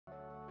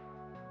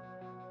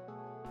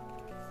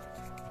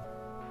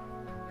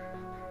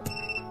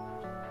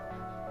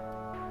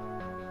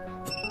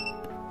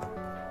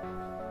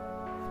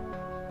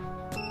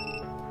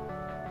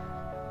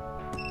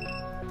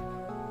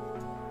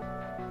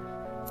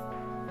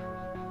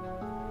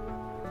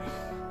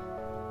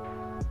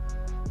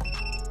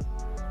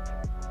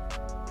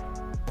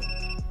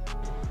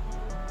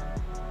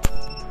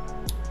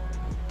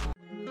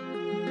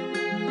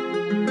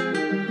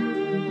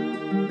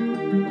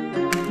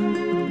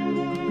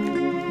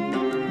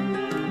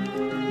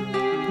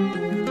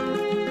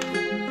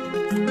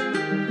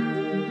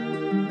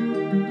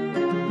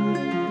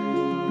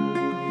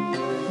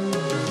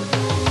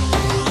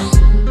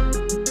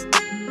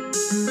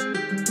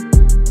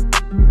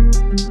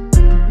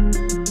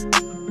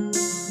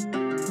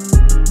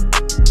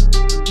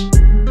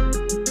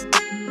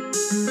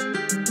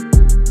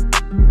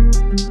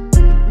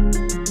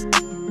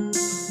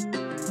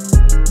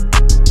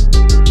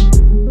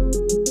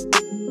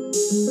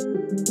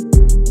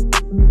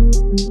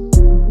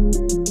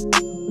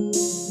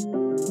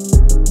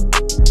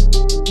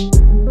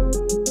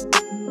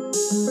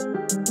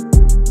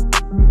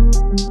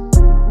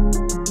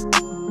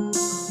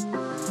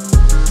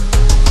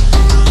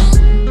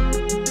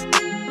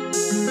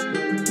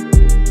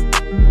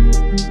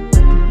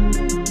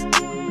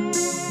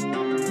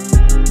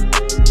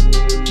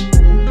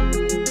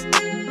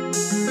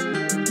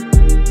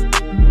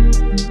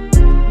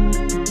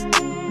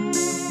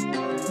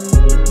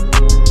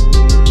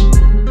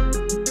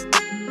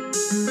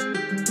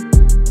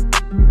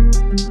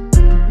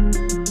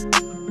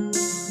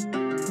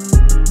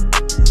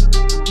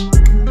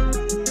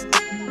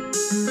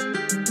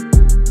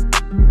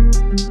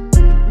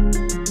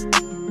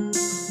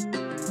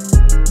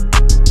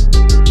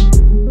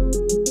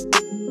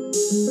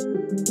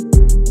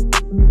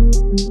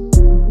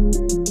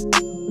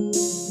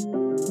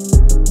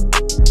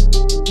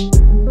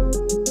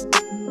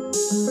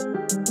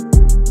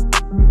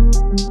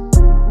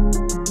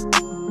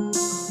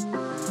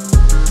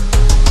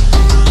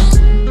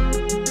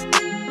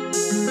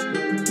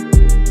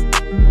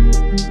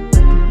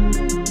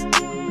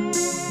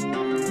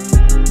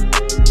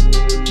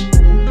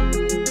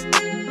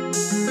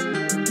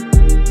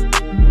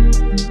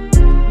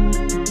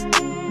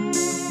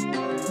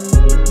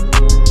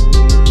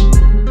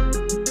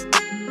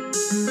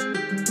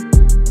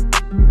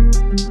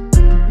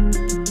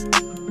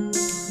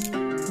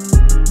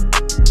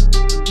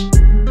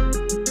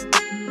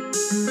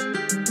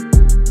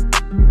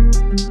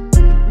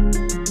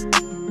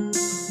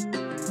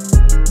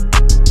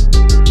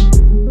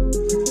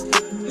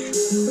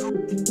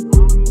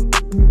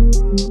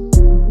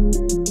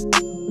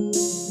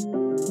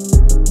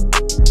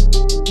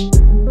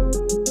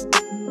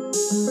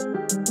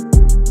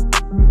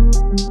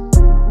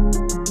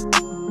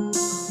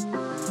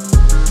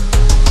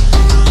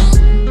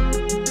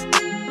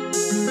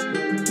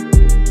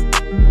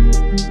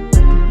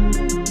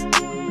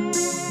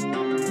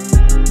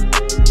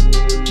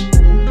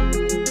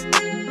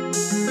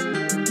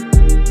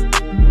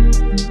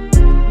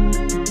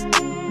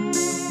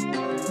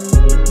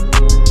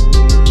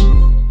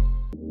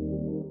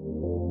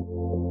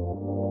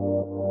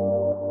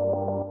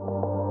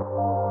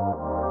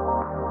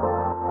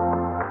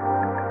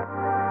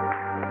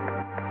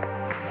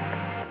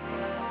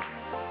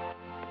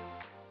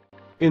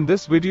In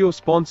this video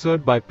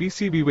sponsored by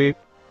PCBway.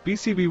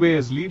 PCBway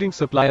is leading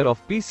supplier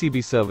of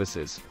PCB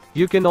services.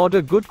 You can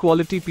order good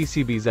quality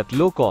PCBs at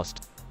low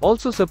cost.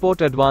 Also support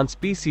advanced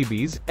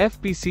PCBs,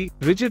 FPC,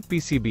 rigid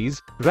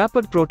PCBs,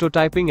 rapid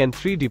prototyping and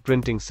 3D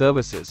printing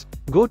services.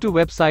 Go to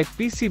website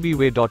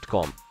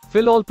pcbway.com.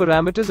 Fill all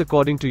parameters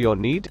according to your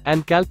need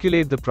and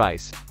calculate the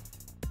price.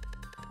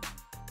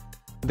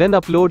 Then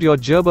upload your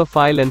Gerber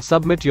file and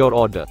submit your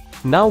order.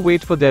 Now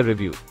wait for their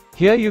review.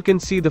 Here you can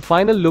see the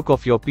final look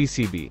of your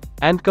PCB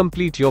and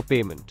complete your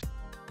payment.